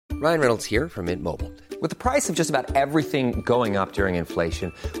Ryan Reynolds here from Mint Mobile. With the price of just about everything going up during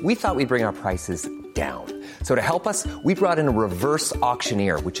inflation, we thought we'd bring our prices down. So to help us, we brought in a reverse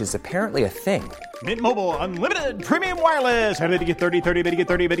auctioneer, which is apparently a thing. Mint Mobile Unlimited Premium Wireless. How to get 30, 30, bit to get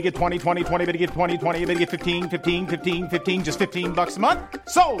 30, bit to get 20, 20, 20, bit to get 20, 20, bit to get 15, 15, 15, 15, just $15 a month?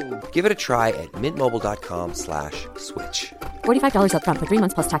 Sold! Give it a try at mintmobile.com/switch. $45 up front for 3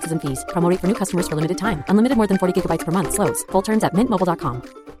 months plus taxes and fees. Promo rate for new customers for limited time. Unlimited more than 40 gigabytes per month. Slows full terms at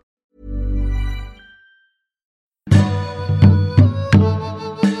mintmobile.com.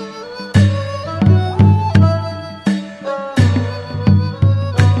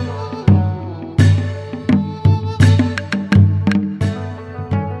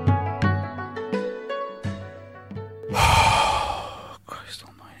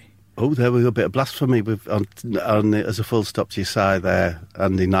 Oh, there was a bit of blasphemy with on as a full stop to your side there,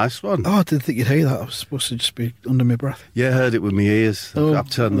 Andy. Nice one. Oh, I didn't think you'd hear that. I was supposed to just be under my breath. Yeah, I heard it with my ears. Oh, I've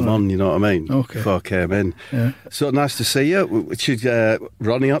turned them on, you know what I mean? Okay. Before I came in. Yeah. So nice to see you. Which is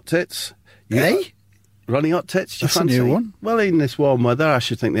Ronnie Hot Tits. Hey? Ronnie Hot Tits, do you That's a fancy? new one. Well, in this warm weather, I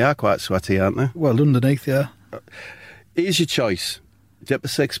should think they are quite sweaty, aren't they? Well, underneath, yeah. Here's your choice. Dip a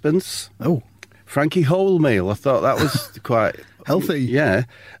sixpence. Oh. Frankie Wholemeal. I thought that was quite... Healthy. Yeah.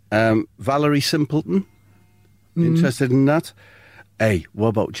 Valerie Simpleton. Interested in that? Hey, what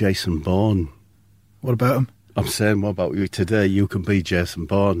about Jason Bourne? What about him? I'm saying, what about you today? You can be Jason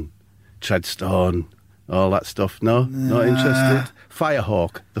Bourne. Treadstone, all that stuff. No? Not interested?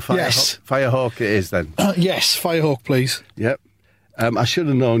 Firehawk. The Firehawk. Yes. Firehawk it is then. Yes, Firehawk, please. Yep. I should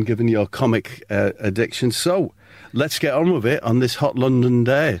have known given your comic addiction. So, let's get on with it on this hot London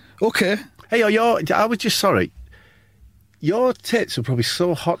day. Okay. Hey, I was just sorry. Your tits are probably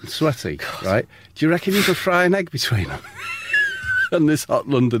so hot and sweaty, right? Do you reckon you could fry an egg between them on this hot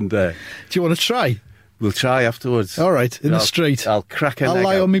London day? Do you want to try? We'll try afterwards. All right, in the street. I'll crack an egg. I'll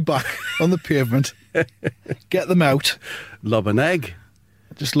lie out. on my back on the pavement, get them out, Lob an egg.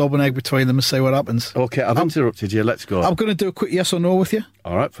 just lob an egg between them and see what happens. Okay, I've interrupted you. Let's go. I'm going to do a quick yes or no with you.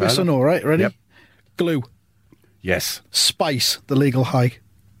 All right, fair Yes or enough. no, right? Ready? Yep. Glue. Yes. Spice, the legal high.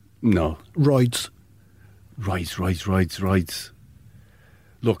 No. Roids. Rides.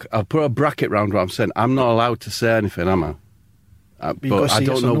 Look, I'll put a bracket round what I'm saying. I'm not allowed to say anything, am I? gotta But I say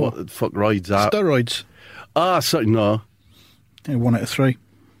don't yes or know no. what the fuck rides are. Steroids. Sorry, no. Yeah, 1 out of 3.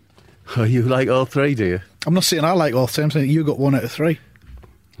 Oh, you like all three, do you? I'm not saying I like all 3. I'm saying you got 1 out of 3.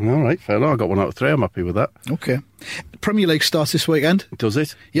 All right, fair enough. I got 1 out of 3. I'm happy with that. Okay. Premier League starts this weekend. Does it?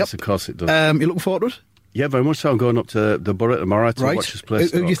 Yep. Yes, of course it does. You looking forward to it? Yeah, very much so. I'm going up to the Borough tomorrow to watch this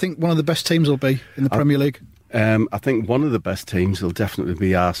place. Who do you think one of the best teams will be in the Premier League? I think one of the best teams will definitely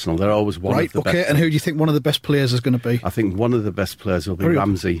be Arsenal. They're always one Right, of the okay. best. And who do you think one of the best players is going to be? I think one of the best players will be Hurry up.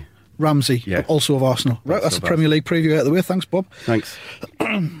 Ramsey. Ramsey, Yeah. also of Arsenal. Right, that's Also the of Premier League preview out of the way. Thanks, Bob. Thanks.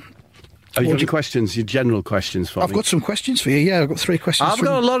 Have you got any questions, your general questions for I've me? got some questions for you. Yeah, I've got 3 questions. I've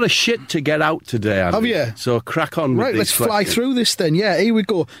got a lot of shit to get out today, Andy. Have you? So crack on with Right, these let's fly questions. through this then. Yeah, here we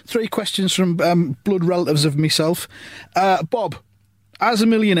go. 3 questions from blood relatives of myself. Bob, as a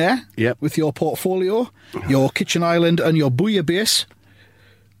millionaire, Yep. with your portfolio, your kitchen island and your bouillabaisse,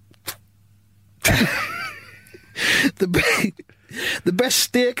 the best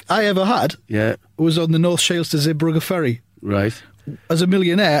steak I ever had Yeah, was on the North Shields to Zeebrugge Ferry. right. As a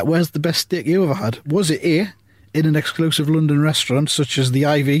millionaire, where's the best steak you ever had? Was it A, in an exclusive London restaurant such as the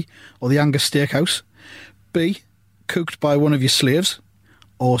Ivy or the Angus Steakhouse? B, cooked by one of your slaves?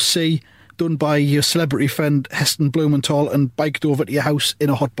 Or C, done by your celebrity friend Heston Blumenthal and biked over to your house in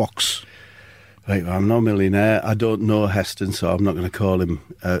a hot box? Right, well, I'm no millionaire. I don't know Heston, so I'm not going to call him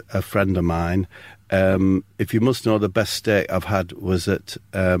a friend of mine. If you must know, the best steak I've had was at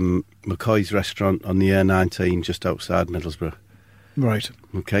McCoy's restaurant on the A19 just outside Middlesbrough. Right.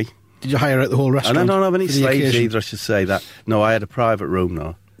 Okay? Did you hire out the whole And restaurant? I don't have any for the slaves occasion? either, I should say that. No, I had a private room,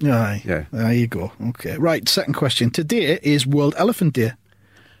 though. Aye. Yeah. There you go. Okay. Right, second question. Today is World Elephant Day.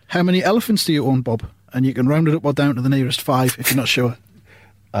 How many elephants do you own, Bob? And you can round it up or down to the nearest 5 if you're not sure.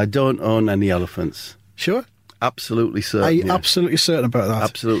 I don't own any elephants. Sure? Absolutely certain. Are you yeah. absolutely certain about that?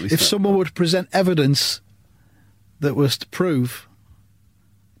 Absolutely If certain. someone would present evidence that was to prove,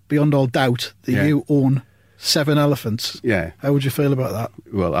 beyond all doubt, that Yeah. you own 7 elephants, Yeah. how would you feel about that?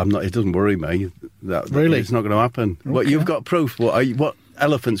 Well, I'm not. It doesn't worry me. Really? It's not going to happen. What Okay. you've got proof? What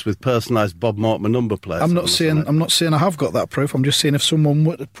elephants with personalised Bob Mortimer number plates? I'm not on saying them? I'm not saying I have got that proof. I'm just saying if someone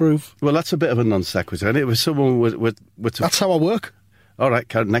were to prove, Well, that's a bit of a non sequitur. And it was someone were to. that's how I work. All right.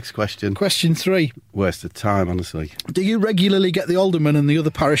 Next question. Question 3. Waste of time, honestly. Do you regularly get the alderman and the other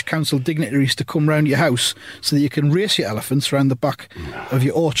parish council dignitaries to come round your house so that you can race your elephants round the back of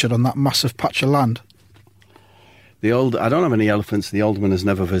your orchard on that massive patch of land? I don't have any elephants. The alderman has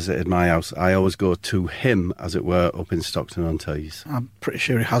never visited my house. I always go to him, as it were, up in Stockton-on-Tees. I'm pretty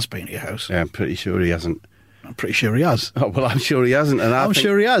sure he has been to your house. Yeah, I'm pretty sure he hasn't. I'm pretty sure he has. Oh, well, I'm sure he hasn't. And I'm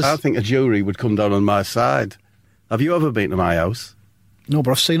sure he has. I think a jury would come down on my side. Have you ever been to my house? No,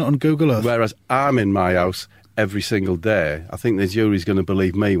 but I've seen it on Google Earth. Whereas I'm in my house every single day. I think the jury's going to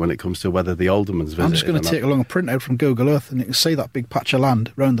believe me when it comes to whether the alderman's visited. I'm just going to take along a printout from Google Earth and you can see that big patch of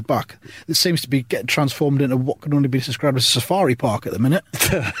land round the back. It seems to be getting transformed into what can only be described as a safari park at the minute.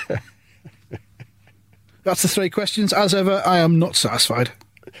 That's the 3 questions. As ever, I am not satisfied.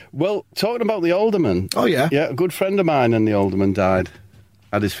 Well, talking about the alderman. Oh, yeah? Yeah, a good friend of mine and the alderman died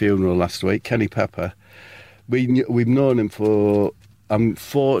at his funeral last week, Kenny Pepper. We've known him for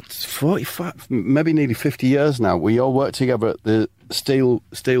 45, maybe nearly 50 years now. We all worked together at the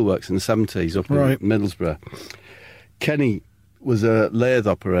steelworks in the 70s up in Middlesbrough. Kenny was a lathe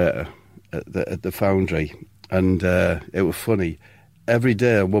operator at the foundry, and it was funny. Every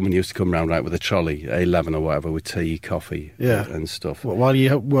day a woman used to come round with a trolley, A11 or whatever, with tea, coffee and stuff. What, while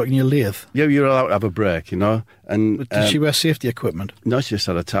you're working your lathe? Yeah, you're allowed to have a break, And But did she wear safety equipment? No, she just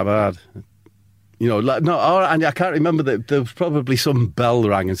had a tabard. And I can't remember that there was probably some bell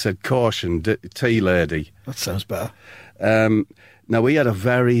rang and said, "Caution, tea lady." That sounds better. Now, he had a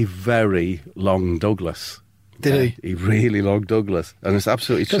very, very long Douglas. Did he? He really long Douglas. And it's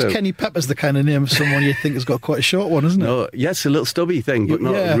absolutely true. Because Kenny Pepper's the kind of name of someone you think has got quite a short one, isn't it? No, yes, a little stubby thing, but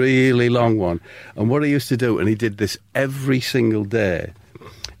not a really long one. And what he used to do, and he did this every single day,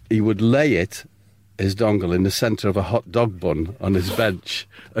 he would lay his dongle in the centre of a hot dog bun on his bench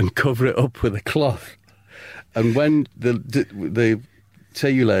and cover it up with a cloth. And when the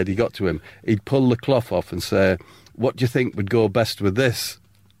tea lady got to him, he'd pull the cloth off and say, "What do you think would go best with this?"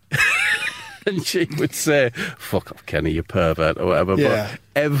 And she would say, "Fuck off, Kenny, you pervert," or whatever. Yeah. But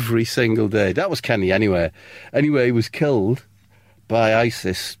every single day. That was Kenny anyway. Anyway, he was killed by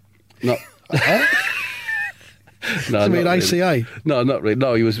ISIS. Not... No, I mean, not ICI? Really. No, not really.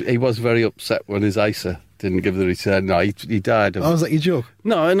 No, he was very upset when his ISA didn't give the return. No, he died. Oh, was that your joke?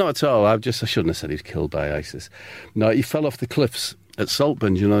 No, not at all. I shouldn't have said he was killed by ISIS. No, he fell off the cliffs at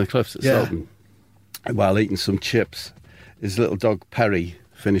Saltburn. You know the cliffs at Saltburn? While eating some chips. His little dog, Perry,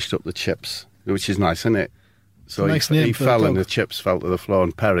 finished up the chips, which is nice, isn't it? So nice name he for fell the and dog. the chips fell to the floor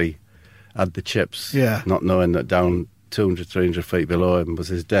and Perry had the chips, Yeah. not knowing that down 200, 300 feet below him was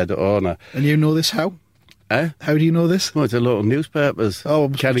his dead owner. And you know this how? How do you know this? Well, it's a local newspapers. Oh,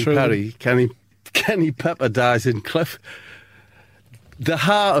 it must be true. Kenny Pepper dies in Cliff. The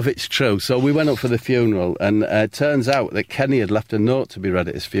heart of it's true. So we went up for the funeral, and it turns out that Kenny had left a note to be read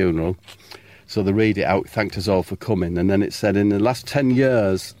at his funeral. So they read it out, thanked us all for coming, and then it said, in the last 10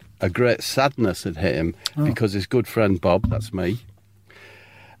 years, a great sadness had hit him because his good friend Bob, that's me,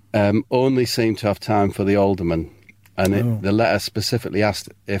 only seemed to have time for the alderman. And the letter specifically asked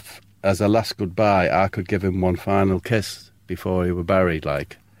if, as a last goodbye, I could give him one final kiss before he were buried,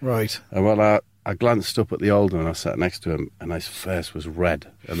 like. Right. And when I glanced up at the alderman, I sat next to him, and his face was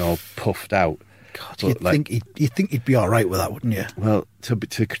red and all puffed out. God, you'd think he'd be all right with that, wouldn't you? Well, to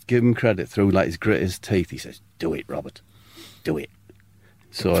give him credit, through his grit his teeth, he says, "Do it, Robert, do it."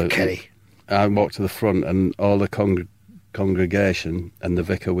 So Kenny. I walked to the front, and all the congregation and the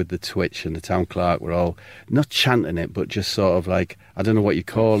vicar with the twitch and the town clerk were all not chanting it, but just sort of like, I don't know what you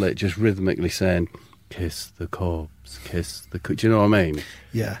call it, just rhythmically saying, "Kiss the corpse, kiss the..." Do you know what I mean?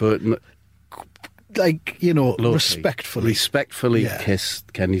 Yeah. But Like, Lucky, respectfully. kiss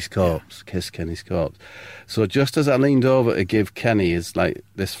Kenny's corpse, kiss Kenny's corpse. So just as I leaned over to give Kenny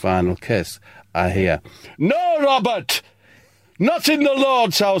this final kiss, I hear, "No, Robert! Not in the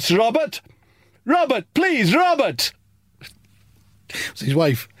Lord's house, Robert! Robert, please, Robert!" It's his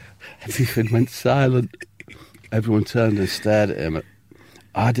wife. Everything went silent. Everyone turned and stared at him.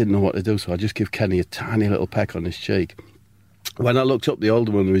 I didn't know what to do, so I just give Kenny a tiny little peck on his cheek. When I looked up, the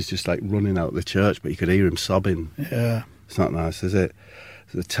older one was just running out of the church, but you could hear him sobbing. Yeah. It's not nice, is it?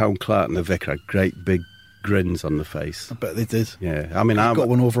 The town clerk and the vicar had great big grins on the face. I bet they did. Yeah, I mean, I've got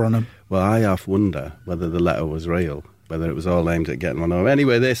one over on him. Well, I half wonder whether the letter was real, whether it was all aimed at getting one over.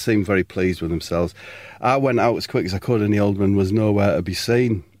 Anyway, they seemed very pleased with themselves. I went out as quick as I could, and the old man was nowhere to be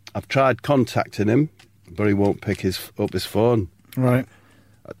seen. I've tried contacting him, but he won't pick up his phone. Right.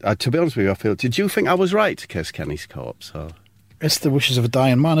 To be honest with you, did you think I was right to kiss Kenny's corpse? Or? It's the wishes of a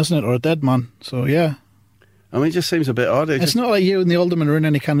dying man, isn't it? Or a dead man. So, yeah. I mean, it just seems a bit odd. It's not like you and the alderman are in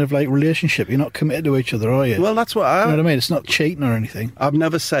any kind of relationship. You're not committed to each other, are you? Well, that's what You know what I mean? It's not cheating or anything. I've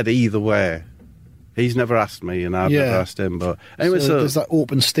never said either way. He's never asked me, and I've never asked him. But anyway, so there's that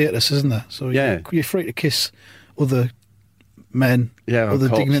open status, isn't there? So yeah, you're free to kiss other men, Yeah, or other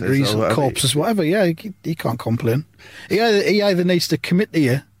corpses dignitaries, or whatever. corpses, whatever. Yeah, he can't complain. He either needs to commit to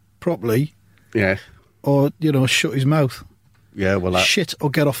you properly, Yeah. or shut his mouth. Yeah, well, Shit or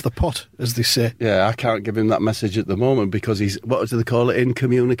get off the pot, as they say. yeah, I can't give him that message at the moment because he's, what do they call it,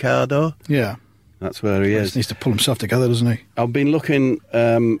 incommunicado? Yeah, That's where he he is. just needs to pull himself together, doesn't he? I've been looking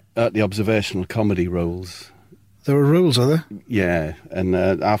at the observational comedy rules. There are rules, are there? Yeah, and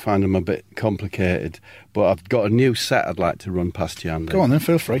I find them a bit complicated, but I've got a new set I'd like to run past you, Andy. Go on then,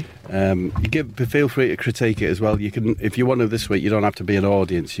 feel free. Feel free to critique it as well. You can, if you want to this week, you don't have to be an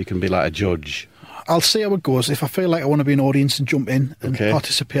audience. You can be like a judge. I'll see how it goes. If I feel like I want to be an audience and jump in and Okay.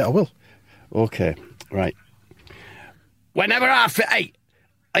 participate, I will. Okay, right. Whenever I hey,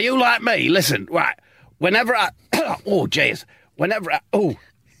 are you like me? Listen, right. Whenever I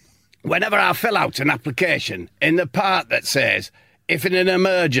whenever I fill out an application, in the part that says, if in an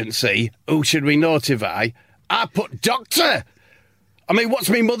emergency, who should we notify? I put doctor. I mean, what's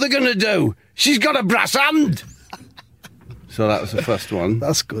my mother going to do? She's got a brass hand. So that was the first one.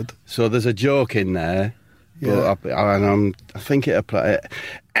 That's good. So there's a joke in there. Yeah. But I think it applies.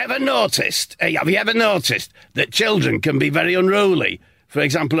 Have you ever noticed that children can be very unruly? For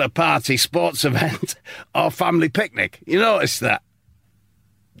example, at a party, sports event, or family picnic. You notice that?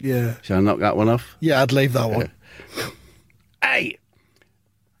 Yeah. Shall I knock that one off? Yeah, I'd leave that one. Hey!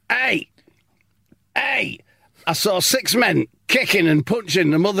 I saw 6 men kicking and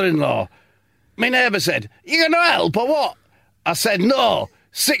punching the mother-in-law. My neighbour said, "You going to help or what?" I said, "No,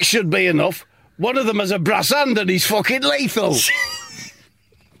 6 should be enough. One of them has a brass hand and he's fucking lethal."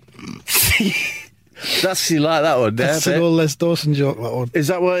 That's, you like that one, That's an old Les Dawson joke, that one. Is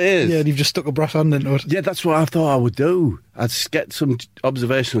that what it is? Yeah, and you've just stuck a brass hand into it. Yeah, that's what I thought I would do. I'd get some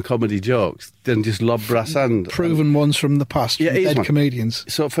observational comedy jokes, then just lob brass hand. Proven ones from the past, Yeah, from here's dead one. comedians.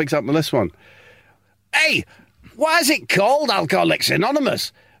 So, for example, this one. Hey, why is it called Alcoholics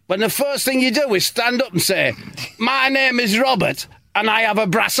Anonymous when the first thing you do is stand up and say, "My name is Robert and I have a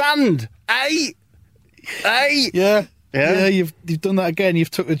brass hand"? Hey? Yeah. Yeah? Yeah, you've done that again.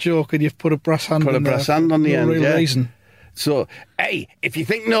 You've took a joke and you've put a brass hand Put a in brass there. hand on the No end, real yeah. reason. So, hey, if you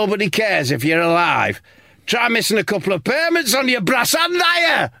think nobody cares if you're alive, try missing a couple of payments on your brass hand, are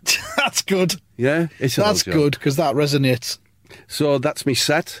you? That's good. Yeah, it's a That's little joke. good, because that resonates. So that's me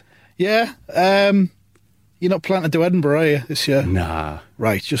set. Yeah. You're not planning to do Edinburgh, are you, this year? Nah,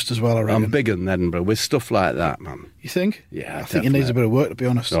 Right, just as well, I reckon. I'm bigger than Edinburgh with stuff like that, man. You think? Yeah, I think it needs a bit of work, to be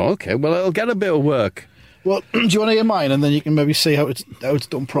honest. Oh, okay, well, it'll get a bit of work. Well, do you want to hear mine, and then you can maybe see how it's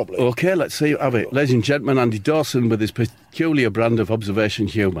done properly? Okay, let's see. Have it. Ladies and gentlemen, Andy Dawson with his peculiar brand of observation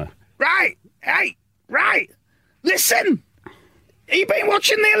humour. Right, hey, right. Listen, have you been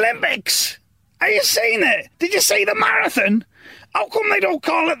watching the Olympics? Have you seen it? Did you see the marathon? How come they don't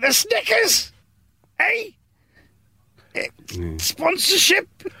call it the Snickers? Hey? Sponsorship?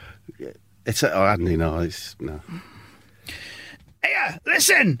 It's Andy, no, it's no. Here,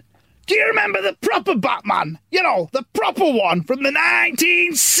 listen. Do you remember the proper Batman? You know, the proper one from the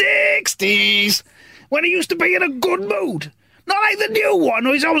 1960s, when he used to be in a good mood. Not like the new one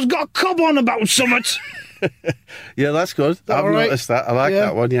who's always got a cob on about something. Yeah, that's good. I've all right? noticed that. I like Yeah.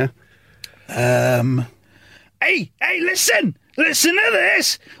 that one. Yeah. Hey, listen to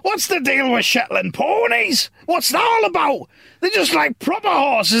this. What's the deal with Shetland ponies? What's that all about? They're just like proper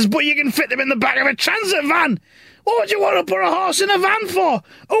horses, but you can fit them in the back of a transit van. What would you want to put a horse in a van for?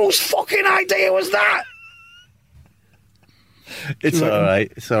 Whose fucking idea was that? It's all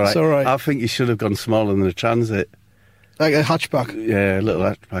right. It's all right. It's all right. I think you should have gone smaller than a transit. Like a hatchback, Yeah, a little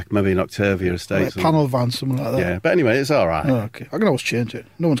hatchback, maybe an Octavia estate. like a panel van, something like that. Yeah, but anyway, it's all right. Oh, okay. I can always change it.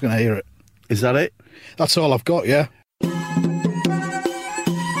 No one's going to hear it. Is that it? That's all I've got, yeah.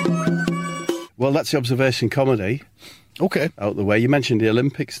 Well, that's the observation comedy Okay. out the way. You mentioned the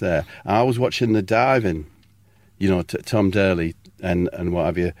Olympics there. I was watching the diving, Tom Daly and what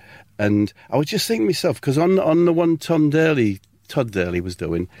have you. And I was just thinking to myself, because on the one Todd Daly was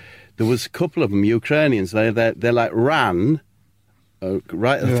doing, there was a couple of them, Ukrainians, they like ran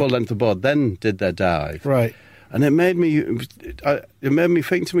right at the full length of the board, then did their dive. Right. And it made me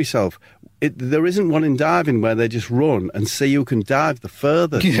think to myself, there isn't one in diving where they just run and see who can dive the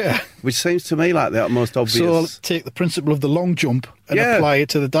furthest. Yeah. Which seems to me like the most obvious. So I'll take the principle of the long jump and Yeah. apply it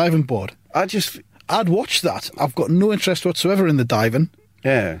to the diving board. I'd watch that. I've got no interest whatsoever in the diving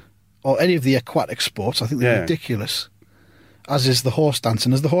yeah. or any of the aquatic sports. I think they're Yeah. ridiculous. As is the horse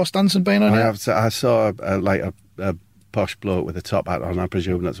dancing. Has the horse dancing been on it? I saw a posh bloke with a top hat on. I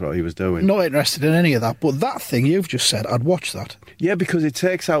presume that's what he was doing. Not interested in any of that. But that thing you've just said, I'd watch that. Yeah, because it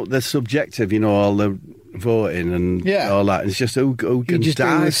takes out the subjective, all the voting and Yeah. all that. It's just who can just do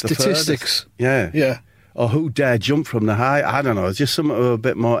dive the the statistics. furthest. Yeah. Yeah. or who dare jump from the high. I don't know. It's just something a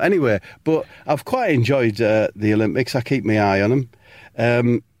bit more. Anyway, but I've quite enjoyed the Olympics. I keep my eye on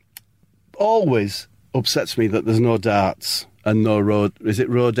them. Always upsets me that there's no darts and no road. Is it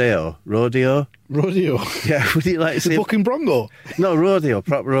rodeo? Rodeo? Rodeo. Yeah, would you like to The see? fucking Bronco. No, rodeo,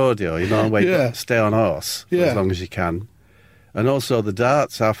 proper rodeo. You know, where you Yeah. stay on horse for Yeah. as long as you can. And also the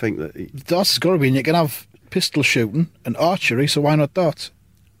darts. I think that Darts has got to be, and you can have pistol shooting and archery, so why not darts?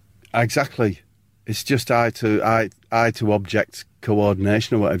 exactly. It's just eye to object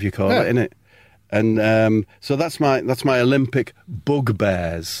coordination or whatever you call Yeah. it, innit? And so that's my Olympic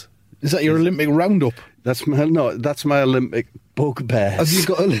bugbears. Is that your Olympic roundup? That's my Olympic bugbears.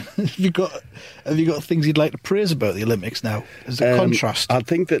 Have you got things you'd like to praise about the Olympics now as a contrast? I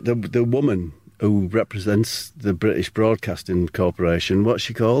think that the woman who represents the British Broadcasting Corporation, what's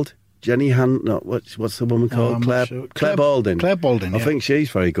she called? Jenny Han? No, what's the woman called? I'm Claire, not sure. Claire Balding. Claire Balding, I yeah. think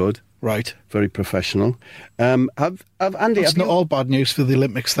she's very good, Right. very professional. Have Andy? It's have not you- all bad news for the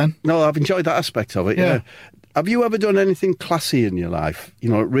Olympics then. No, I've enjoyed that aspect of it. Yeah. Yeah. Have you ever done anything classy in your life? You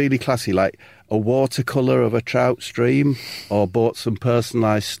know, really classy, like a watercolour of a trout stream, or bought some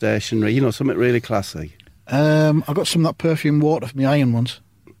personalised stationery? You know, something really classy. I got some of that perfume water for my iron once.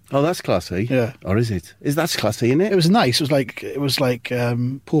 Oh, that's classy. Yeah. Or is it? That's classy, isn't it? It was nice. It was like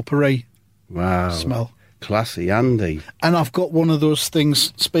potpourri Wow. smell. Classy, Andy. And I've got one of those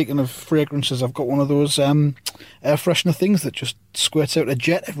things. Speaking of fragrances, I've got one of those air freshener things that just squirts out a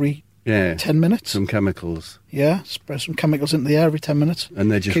jet every Yeah. 10 minutes. Some chemicals. Yeah, spray some chemicals into the air every 10 minutes.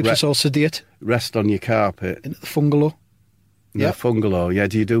 And they just keeps us all sedate rest on your carpet. into the bungalow. Yeah. Yep. Fungalow. Yeah,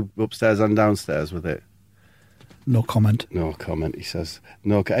 do you do upstairs and downstairs with it? No comment. No comment, he says.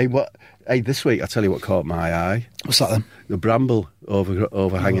 No. Hey, this week, I tell you what caught my eye. What's that then? The bramble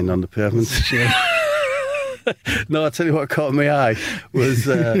overhanging on the pavement. No, I tell you what caught my eye was,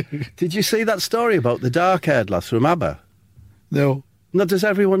 did you see that story about the dark-haired lass from ABBA? No. No, does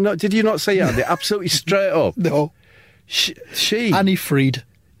everyone know? Did you not see it? Absolutely straight up. No. She Annie Fried.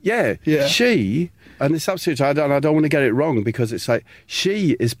 yeah, Yeah. she, and it's absolutely, I don't want to get it wrong, because it's like,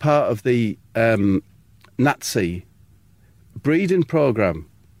 she is part of the Nazi breeding programme.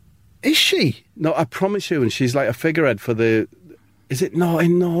 Is she? No, I promise you, and she's like a figurehead for the, is it not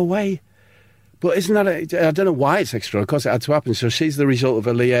in Norway? But isn't that, I don't know why it's extra, of course it had to happen. So she's the result of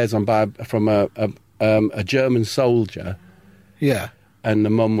a liaison from a German soldier, Yeah. and the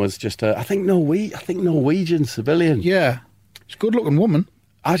mum was just I think Norwegian civilian. Yeah. She's a good looking woman.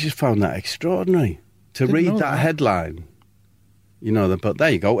 I just found that extraordinary to Didn't read know that that. headline. You know, but there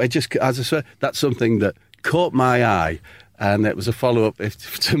you go. It just, as I said, that's something that caught my eye, and it was a follow-up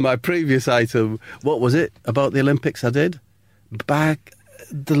to my previous item. What was it about the Olympics I did?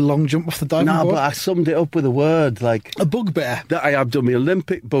 The long jump off the diving No, board. but I summed it up with a word, like, A bugbear. that I have done my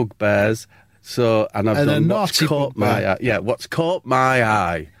Olympic bugbears, and I've And a done what's Nazi caught my bugbear. eye. Yeah, what's caught my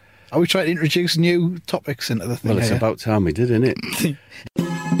eye. Are we trying to introduce new topics into the thing Well, it's here? about time we did, isn't it?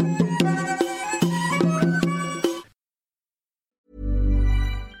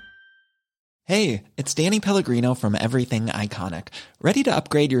 Hey, it's Danny Pellegrino from Everything Iconic. Ready to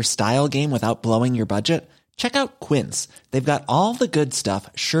upgrade your style game without blowing your budget? Check out Quince. They've got all the good stuff,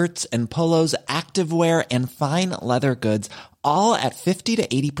 shirts and polos, activewear, and fine leather goods, all at 50 to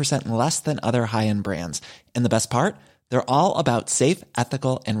 80% less than other high-end brands. And the best part? They're all about safe,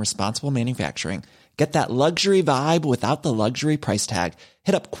 ethical, and responsible manufacturing. Get that luxury vibe without the luxury price tag.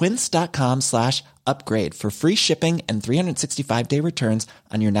 Hit up quince.com/upgrade for free shipping and 365-day returns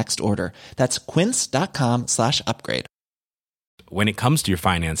on your next order. That's quince.com/upgrade. When it comes to your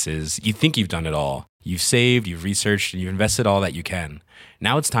finances, you think you've done it all. You've saved, you've researched, and you've invested all that you can.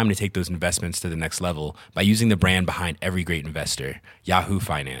 Now it's time to take those investments to the next level by using the brand behind every great investor, Yahoo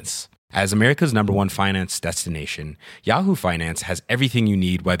Finance. As America's #1 finance destination, Yahoo Finance has everything you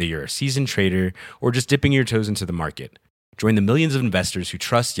need, whether you're a seasoned trader or just dipping your toes into the market. Join the millions of investors who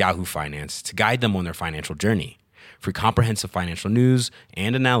trust Yahoo Finance to guide them on their financial journey. For comprehensive financial news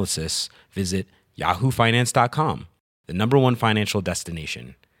and analysis, visit yahoofinance.com, the #1 financial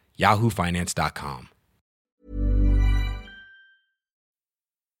destination, yahoofinance.com.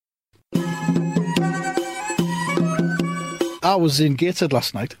 I was in Gateshead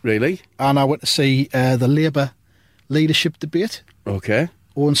last night, Really? and I went to see the Labour leadership debate. Okay.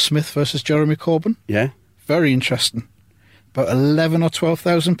 Owen Smith versus Jeremy Corbyn. Yeah. Very interesting. About 11 or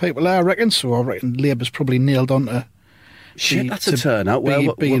 12,000 people there, I reckon. So I reckon Labour's probably nailed on to... Shit, that's a turnout. Where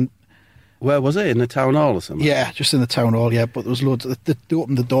was it? In the town hall or something? Yeah, just in the town hall, yeah. But there was loads... They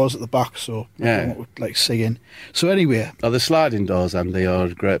opened the doors at the back, so... Yeah. What we'd like seeing. So anyway... Are the sliding doors, Andy, or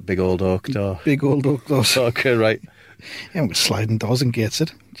a great big old oak door? Big old oak doors. Okay, right. Yeah, with sliding doors and gates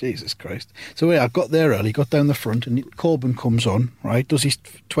it. Jesus Christ. So yeah, I got there early, got down the front, and Corbin comes on, right, does his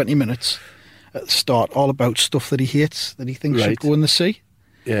 20 minutes at the start, all about stuff that he hates, that he thinks should go in the sea.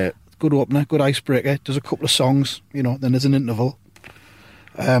 Yeah. Good opener, good icebreaker, does a couple of songs, then there's an interval.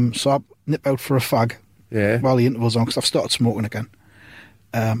 So I nip out for a fag while the interval's on, because I've started smoking again.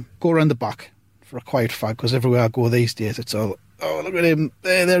 Go around the back for a quiet fag, because everywhere I go these days, it's all, oh, look at him,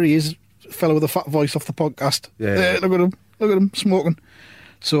 there he is, fellow with a fat voice off the podcast. Yeah. Look at him, smoking.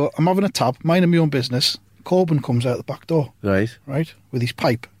 So I'm having a tab, minding my own business. Corbin comes out the back door. Right. With his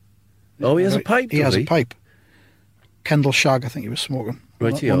pipe. Oh, he has a pipe, He has a pipe. Kendall Shag, I think he was smoking.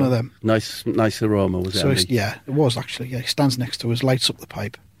 Right, One of them. Nice aroma, was So it? yeah, it was actually. Yeah, he stands next to us, lights up the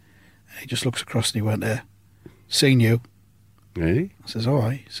pipe, and he just looks across and he went, seen you. Really? I says, all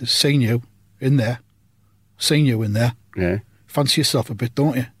right. He says, seen you in there. Seen you in there. Yeah. Fancy yourself a bit,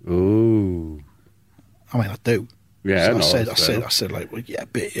 don't you? Ooh. I mean, I do. Yeah, So I I said, like, well, yeah, a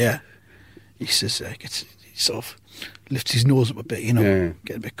bit, yeah. He says, he sort of lifts his nose up a bit,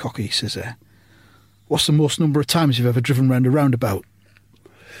 get a bit cocky. He says, what's the most number of times you've ever driven round a roundabout?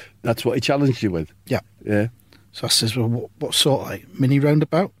 That's what he challenged you with? Yeah. Yeah. So I says, well, what sort, like, mini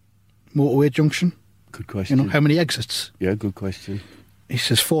roundabout? Motorway junction? Good question. How many exits? Yeah, good question. He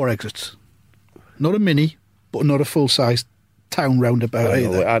says 4 exits. Not a mini, but not a full-sized town roundabout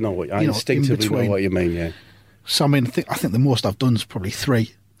either. I instinctively know what you mean, yeah. So, I mean, I think the most I've done is probably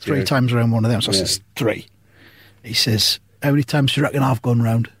 3. 3 times around one of them. So I says 3. He says, how many times do you reckon I've gone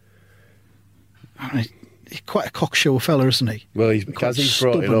round? I mean, he's quite a cocksure fella, isn't he? Well, because he's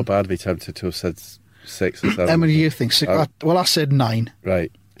brought it up, I'd be tempted to have said 6 or 7. How many do you think? 6? I said 9.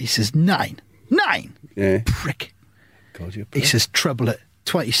 Right. He says 9. 9? Yeah. Prick. God, you're a prick. He says treble it.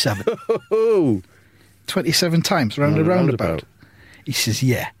 27. Oh. 27 times round a roundabout. He says,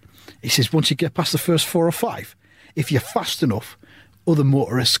 yeah. He says, once you get past the first 4 or 5, if you're fast enough, other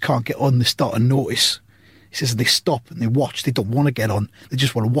motorists can't get on, they start to notice. He says, they stop and they watch. They don't want to get on. They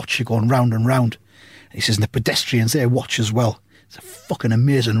just want to watch you going round and round. And he says, and the pedestrians there watch as well. It's a fucking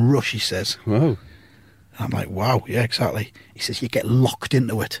amazing rush, he says. Whoa. And I'm like, wow, yeah, exactly. He says, you get locked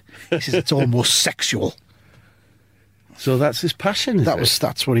into it. He says, it's almost sexual. So that's his passion, is it?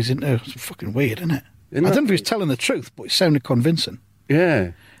 That's what he's into. It's fucking weird, isn't it? I don't know if he was telling the truth, but it sounded convincing.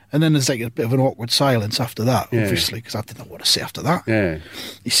 Yeah. And then there's like a bit of an awkward silence after that, obviously, because I didn't know what to say after that. Yeah.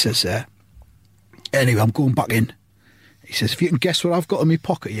 He says, anyway, I'm going back in. He says, if you can guess what I've got in my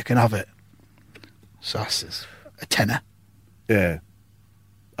pocket, you can have it. So I says, a tenner. Yeah.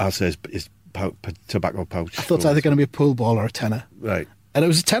 I says, it's tobacco pouch. I thought either going to be a pool ball or a tenner. Right. And it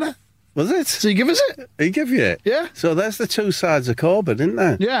was a tenner. Was it? So you give us it? He give you it? Yeah. So there's the 2 sides of Corbin, isn't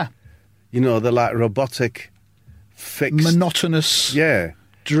there? Yeah. The like robotic, fixed... Monotonous. Yeah.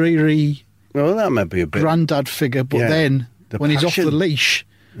 Dreary. Well, that might be a bit... Granddad figure, but then, when he's off the leash,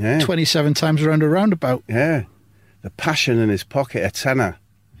 27 times around a roundabout. Yeah. The passion in his pocket, a tenner.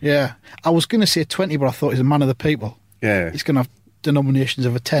 Yeah. I was going to say 20, but I thought he's a man of the people. Yeah. He's going to have denominations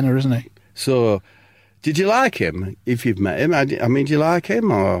of a tenner, isn't he? So, did you like him, if you've met him? I mean, do you like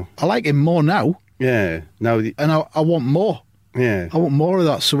him, or...? I like him more now. Yeah. Now. And I want more. Yeah. I want more of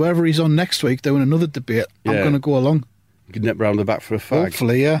that. So wherever he's on next week doing another debate, I'm going to go along. You can nip round the back for a fag.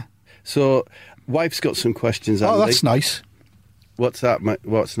 Hopefully, yeah. So, wife's got some questions, Andy. Oh, that's nice. What's that, mate?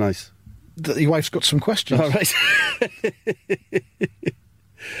 What's nice? That your wife's got some questions. All right.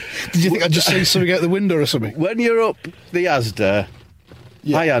 Did you think I'd just say something out the window or something? When you're up the Asda...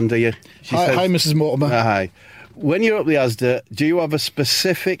 Yeah. Hi, Andy. Hi, Mrs. Mortimer. Hi. When you're up the Asda, do you have a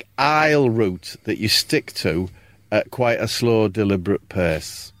specific aisle route that you stick to at quite a slow, deliberate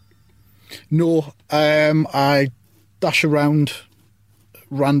pace? No. I dash around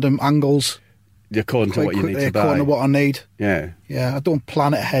random angles. According to what you need to buy. According to what I need. Yeah. Yeah, I don't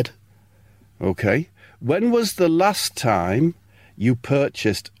plan it ahead. Okay. When was the last time you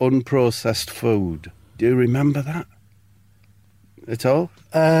purchased unprocessed food? Do you remember that at all?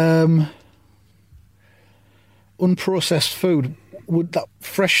 Unprocessed food. Would that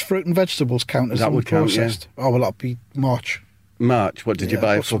fresh fruit and vegetables count as that unprocessed? Would count, yeah. Oh, well, that'd be March. March? What, did you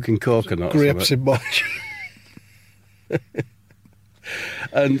buy a fucking coconut? Grapes in March.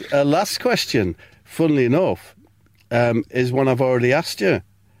 And last question, funnily enough, is one I've already asked you,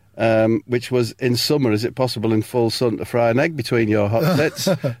 which was, in summer, is it possible in full sun to fry an egg between your hot tits?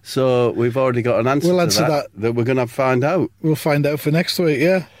 So we've already got an answer to that we're going to find out. We'll find out for next week,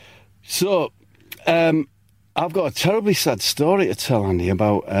 yeah. So, I've got a terribly sad story to tell, Andy,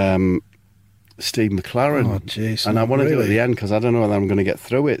 about Steve McLaren. Oh, jeez. And I want to do it at the end because I don't know whether I'm going to get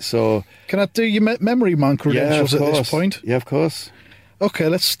through it. So, can I do your memory man credentials at this point? Yeah, of course. Okay,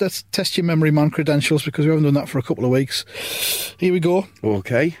 let's test your memory man credentials because we haven't done that for a couple of weeks. Here we go.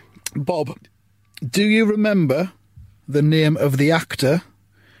 Okay. Bob, do you remember the name of the actor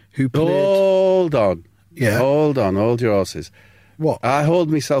who played... Hold on. Yeah. Hold on, hold your horses. What? I hold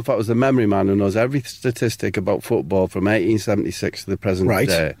myself out as the memory man who knows every statistic about football from 1876 to the present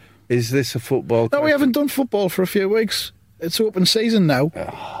day. Is this a football No, question? we haven't done football for a few weeks. It's open season now.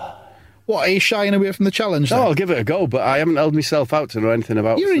 What, are you shying away from the challenge No, then? I'll give it a go, but I haven't held myself out to know anything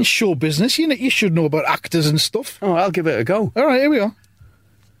about You're in show business. You should know about actors and stuff. Oh, I'll give it a go. All right, here we are.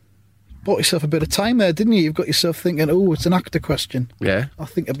 Bought yourself a bit of time there, didn't you? You've got yourself thinking, oh, it's an actor question. Yeah. I'll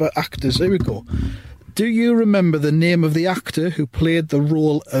think about actors. Here we go. Do you remember the name of the actor who played the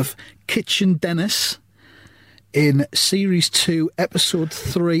role of Kitchen Dennis in Series 2, Episode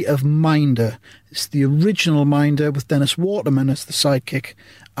 3 of Minder? It's the original Minder with Dennis Waterman as the sidekick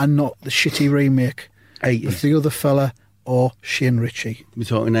and not the shitty remake 80s. with the other fella or Shane Ritchie. We're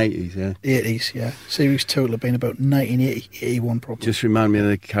talking 80s, yeah? 80s, yeah. Series 2 will have been about 1980, 81 probably. Just remind me of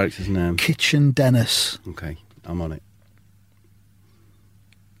the character's name. Kitchen Dennis. Okay, I'm on it.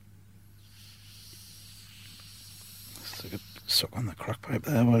 Let's take a suck on the crack pipe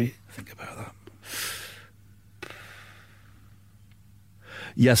there. What do you think about that?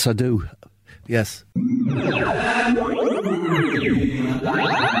 Yes, I do. Yes.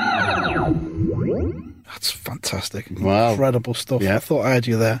 That's fantastic. Wow. Incredible stuff. Yeah. I thought I had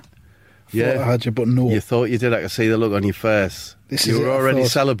you there. I Yeah. thought I had you, but no. You thought you did. I could see the look on your face. This You is were it, I already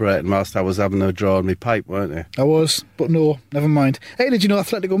thought. celebrating whilst I was having a draw on my pipe, weren't you? I was, but no, never mind. Hey, did you know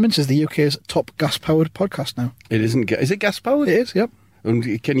Athletico Mints is the UK's top gas-powered podcast now? It isn't. Is it gas powered? It is, yep.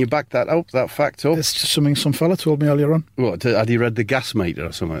 And can you back that up? That fact up? It's just something some fella told me earlier on. What? Had he read the gas meter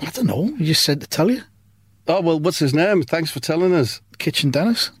or something? I don't know. He just said to tell you. Oh well, what's his name? Thanks for telling us. Kitchen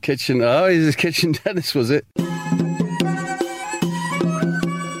Dennis. Kitchen. Oh, he's Kitchen Dennis, was it?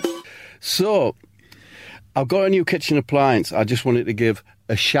 So, I've got a new kitchen appliance. I just wanted to give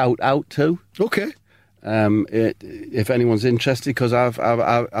a shout out to. Okay. If anyone's interested, because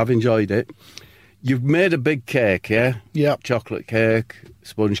I've enjoyed it. You've made a big cake, yeah? Yeah. Chocolate cake,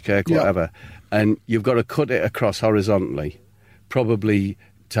 sponge cake, Yeah. whatever. And you've got to cut it across horizontally, probably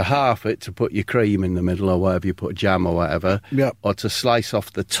to half it to put your cream in the middle or whatever you put, jam or whatever. Yeah. Or to slice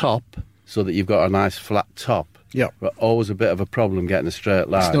off the top so that you've got a nice flat top. Yeah. But always a bit of a problem getting a straight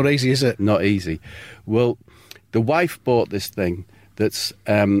line. It's not easy, is it? Not easy. Well, the wife bought this thing that's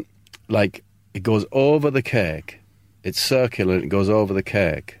like it goes over the cake. It's circular and it goes over the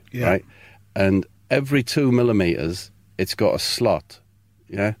cake, Yeah. right? And every 2 millimeters, it's got a slot,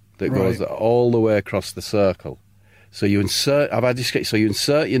 yeah, that goes Right. all the way across the circle. So you insert. So you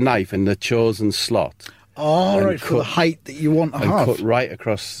insert your knife in the chosen slot All And right, for the cut- height that you want to and have. cut right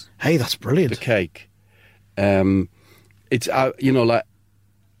across Hey, that's brilliant. the cake. It's like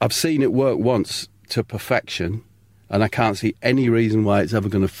I've seen it work once to perfection, and I can't see any reason why it's ever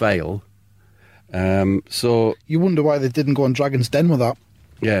going to fail. So You wonder why they didn't go on Dragon's Den with that.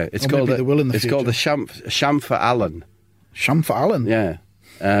 yeah, it's Or called maybe they will in the it's called the Chamfer Allen. Chamfer Allen. Yeah,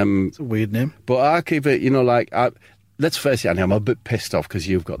 It's a weird name. but I keep it. Let's face it, Annie, I'm a bit pissed off because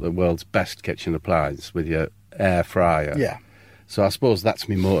you've got the world's best kitchen appliance with your air fryer. Yeah. So I suppose that's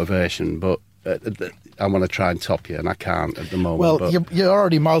my motivation, but I want to try and top you, and I can't at the moment. Well, but you're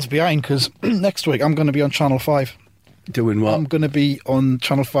already miles behind because next week I'm going to be on Channel 5. doing what? I'm going to be on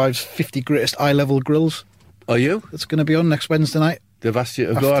Channel 5's 50 Greatest Eye-Level Grills. Are you? It's going to be on next Wednesday night. They've asked you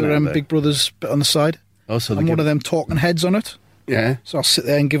to go on After it. Big Brother's bit on the side. Oh, so I'm one of them talking heads on it. Yeah, So I'll sit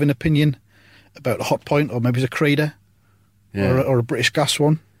there and give an opinion about a hot point or maybe it's a Creeder yeah. or a British Gas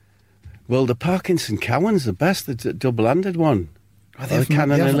one. Well, the Parkinson Cowan's the best. The double-handed one. They Or the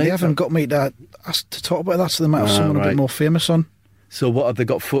Canon haven't Elite. got me to ask to talk about that, so they might have Ah, someone a right. bit more famous on. So what have they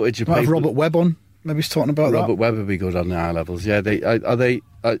got footage of? Might have people? Robert Webb on. Maybe he's talking about Robert that. Webb would be good on the eye levels. Yeah, are they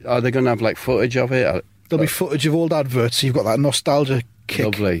going to have like footage of it? There'll be footage of old adverts, so you've got that nostalgia kick.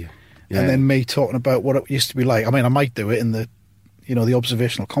 Lovely. Yeah. And then me talking about what it used to be like. I mean, I might do it in the, the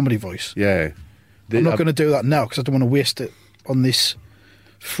observational comedy voice. yeah. I'm not going to do that now because I don't want to waste it on this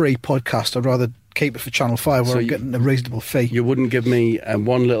free podcast. I'd rather keep it for Channel 5 where So I'm getting a reasonable fee. You wouldn't give me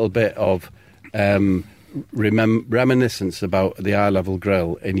one little bit of reminiscence about the eye level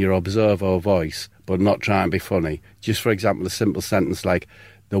grill in your observer voice, but not try and be funny. Just for example, a simple sentence like,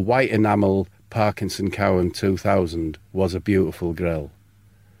 "The white enamel Parkinson Cowan 2000 was a beautiful grill."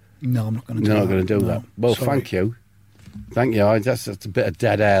 No, I'm not going to do You're that. not going to do No, that. Well, sorry. thank you. That's a bit of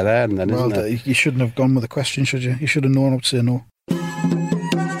dead air there, then, Well, isn't it? you shouldn't have gone with the question, should you? You should have known I would say no.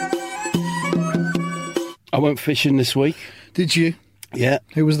 I went fishing this week. Did you? Yeah,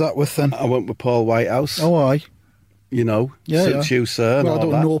 Who was that with then? I went with Paul Whitehouse. Oh, aye. you know, suits you, sir. And Well, I all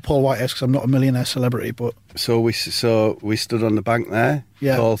don't that. know Paul Whitehouse because I'm not a millionaire celebrity, but So we stood on the bank there.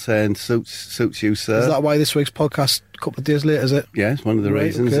 Yeah. Paul saying suits you, sir. is that why this week's podcast a couple of days later, is it? Yeah, it's one of the Right,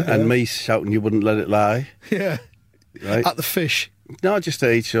 reasons. okay, and yeah. me shouting, "You wouldn't let it lie." Yeah. Right. At the fish. No, just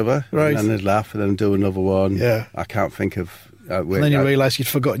at each other. Right. And they'd laugh and then do another one. Yeah. I can't think of. And then you realised you'd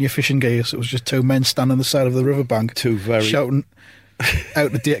forgotten your fishing gear, so it was just two men standing on the side of the riverbank. Two very- shouting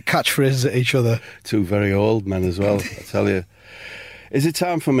out-the-date catchphrases at each other. Two very old men as well, I tell you. Is it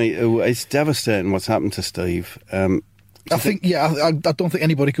time for me? It's devastating what's happened to Steve. I think, I don't think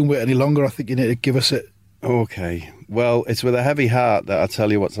anybody can wait any longer. I think you need to give us it. Okay. Well, it's with a heavy heart that I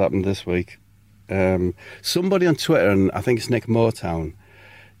tell you what's happened this week. Somebody on Twitter, and I think it's Nick Motown,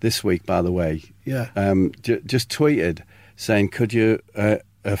 this week, by the way, Yeah. just tweeted saying, could you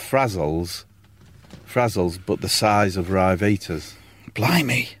frazzles, but the size of Rivitas?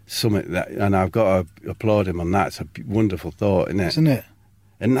 Blimey, Something that, and I've got to applaud him on that. It's a wonderful thought, isn't it? isn't it?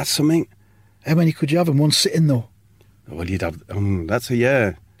 And that's something. How many could you have in one sitting, though? Well, you'd have. That's a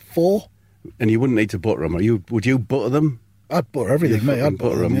yeah. 4? And you wouldn't need to butter them. Would you butter them? I'd butter everything, You'd mate. fucking I'd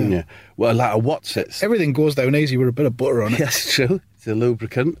butter them, wouldn't yeah. you? Well, like a Watsits. Everything goes down easy with a bit of butter on it. Yes, true. It's a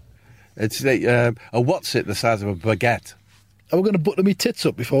lubricant. It's a Watsit the size of a baguette. Are we going to butter me tits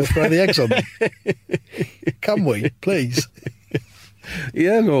up before we fry the eggs on them? Can we, please?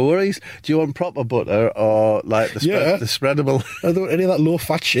 Yeah, no worries. Do you want proper butter or like the Yeah. the spreadable? I don't want any of that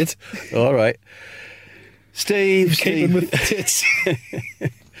low-fat shit. All right. Steve. Keeping with the tits.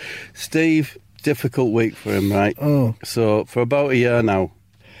 Steve, difficult week for him, right? Oh. So for about a year now,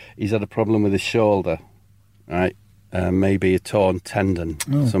 he's had a problem with his shoulder, right? Maybe a torn tendon,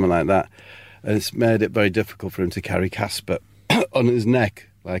 something like that. And it's made it very difficult for him to carry Casper on his neck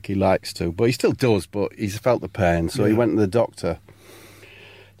like he likes to. But he still does, but he's felt the pain. So he went to the doctor.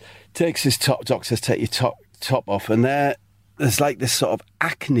 Takes his top, doctor says, take your top off. And there's like this sort of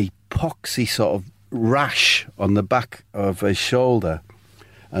acne, poxy sort of rash on the back of his shoulder.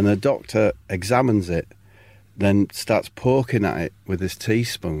 And the doctor examines it, then starts poking at it with his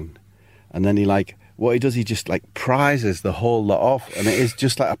teaspoon. And then what he does, he just prizes the whole lot off. And it is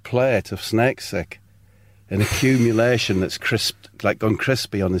just like a plate of snake sick. An accumulation that's gone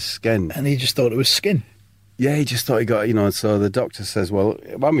crispy on his skin. And he just thought it was skin. Yeah, he just thought he got, so the doctor says, well,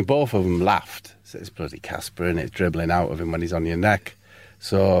 I mean, both of them laughed. So it's bloody Casper, and it's dribbling out of him when he's on your neck.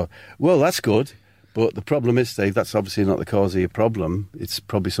 So, well, that's good. But the problem is, Steve, that's obviously not the cause of your problem. It's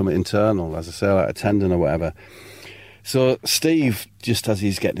probably something internal, as I say, like a tendon or whatever. So Steve, just as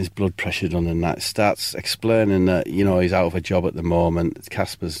he's getting his blood pressure done and that, starts explaining that, he's out of a job at the moment.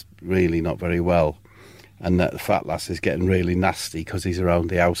 Casper's really not very well. And that the fat lass is getting really nasty because he's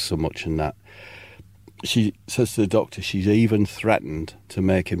around the house so much and that. She says to the doctor she's even threatened to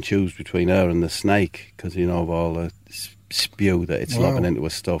make him choose between her and the snake because, of all the spew that it's lobbing into her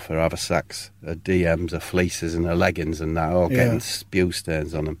stuff, her haversacks, her DMs, her fleeces and her leggings and that, all getting spew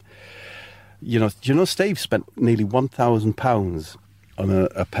stains on them. Do you know Steve spent nearly £1,000 on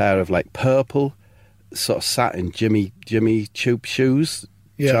a pair of purple sort of satin Jimmy Choop shoes?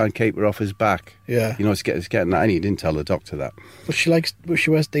 Yeah. Try and keep her off his back. Yeah. It's getting that. And he didn't tell the doctor that. But she wears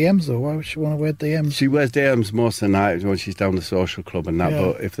DMs, though. Why would she want to wear DMs? She wears DMs most of the night when she's down the social club and that. Yeah.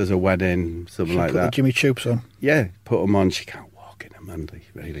 But if there's a wedding, something like put that. the Jimmy Choops on. Yeah, put them on. She can't walk in them, Andy,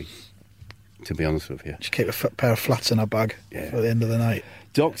 really, to be honest with you. She keep a pair of flats in her bag for the end of the night.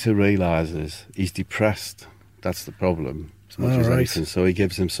 Doctor realises he's depressed. That's the problem, as much as right. anything. So he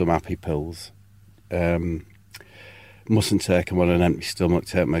gives him some happy pills. Mustn't take them on an empty stomach,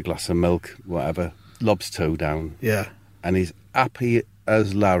 take him a glass of milk, whatever. Lobs toe down. Yeah. And he's happy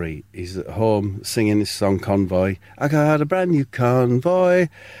as Larry. He's at home singing his song Convoy. I got a brand new convoy.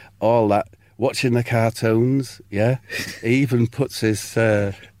 All that. Watching the cartoons, yeah. He even puts his...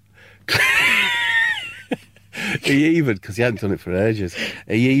 because he hadn't done it for ages,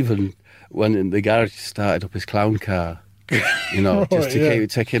 he even went in the garage, started up his clown car, just to keep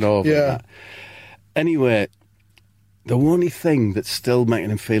it ticking over. Yeah. And that. Anyway, the only thing that's still making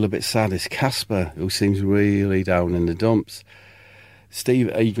him feel a bit sad is Casper, who seems really down in the dumps.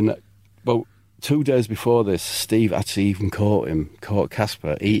 Steve, even about 2 days before this, Steve actually even caught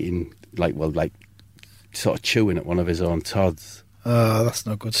Casper eating, sort of chewing at one of his own tods. Oh, that's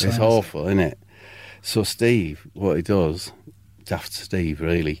no good sign. It's awful, isn't it? So Steve, what he does, daft Steve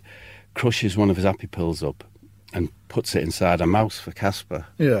really, crushes one of his happy pills up and puts it inside a mouse for Casper.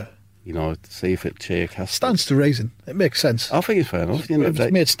 Yeah. To see if it cheer Casper. Stands to reason. It makes sense. I think it's fair enough. If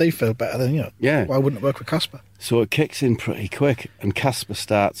it's made Steve feel better, then, Yeah. why wouldn't it work with Casper? So it kicks in pretty quick and Casper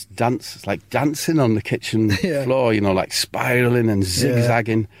starts dancing on the kitchen Yeah. floor, spiralling and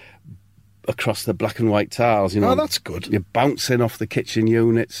zigzagging, across the black and white tiles. You know, Oh, that's good. You're bouncing off the kitchen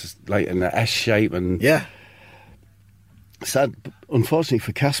units like in an S shape, and Yeah. sad. Unfortunately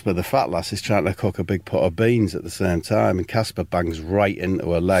for Casper, the fat lass is trying to cook a big pot of beans at the same time, and Casper bangs right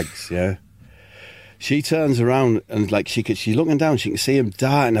into her legs. Yeah. She turns around and she's looking down. She can see him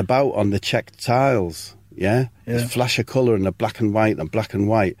darting about on the checked tiles. Yeah, There's a flash of colour in the black and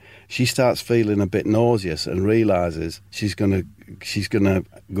white. She starts feeling a bit nauseous and realises she's gonna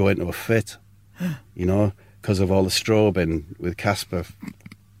go into a fit, you know, because of all the strobing with Casper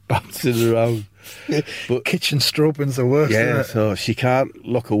bouncing around. But Kitchen strobing's the worst. yeah, isn't it? so she can't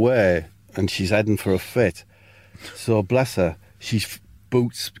look away, and she's heading for a fit. So bless her, she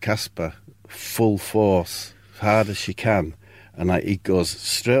boots Casper full force, as hard as she can. And he goes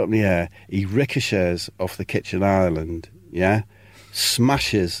straight up in the air. He ricochets off the kitchen island, yeah?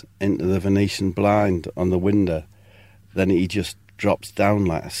 Smashes into the Venetian blind on the window. Then he just drops down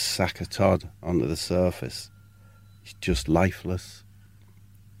like a sack of Todd onto the surface. He's just lifeless.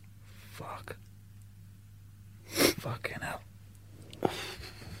 Fuck. Fucking hell.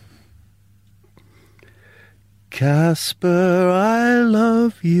 Casper, I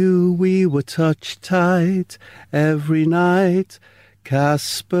love you, we were touched tight every night.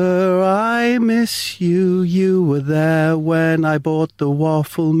 Casper, I miss you, you were there when I bought the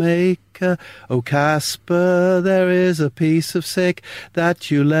waffle maker. Oh Casper, there is a piece of sick that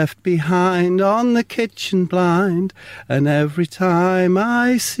you left behind on the kitchen blind, and every time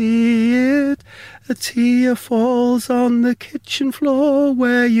I see it, a tear falls on the kitchen floor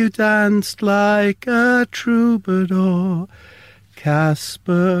where you danced like a troubadour.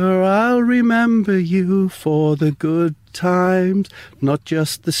 Casper, I'll remember you for the good times, not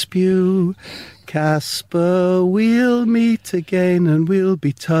just the spew. Casper, we'll meet again and we'll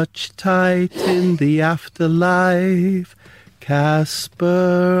be touched tight in the afterlife.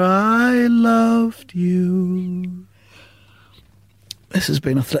 Casper, I loved you. This has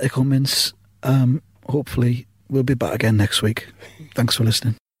been Athletical Mince. Hopefully we'll be back again next week. Thanks for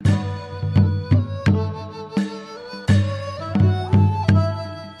listening.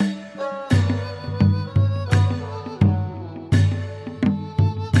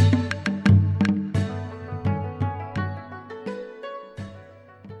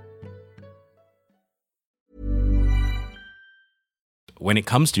 When it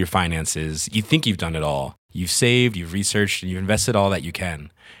comes to your finances, you think you've done it all. You've saved, you've researched, and you've invested all that you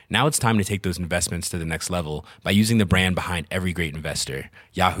can. Now it's time to take those investments to the next level by using the brand behind every great investor,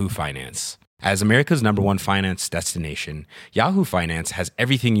 Yahoo Finance. As America's #1 finance destination, Yahoo Finance has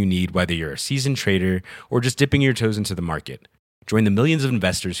everything you need, whether you're a seasoned trader or just dipping your toes into the market. Join the millions of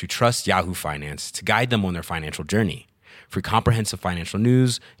investors who trust Yahoo Finance to guide them on their financial journey. For comprehensive financial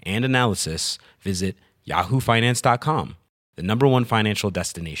news and analysis, visit yahoofinance.com. The #1 financial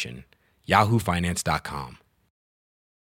destination, yahoofinance.com.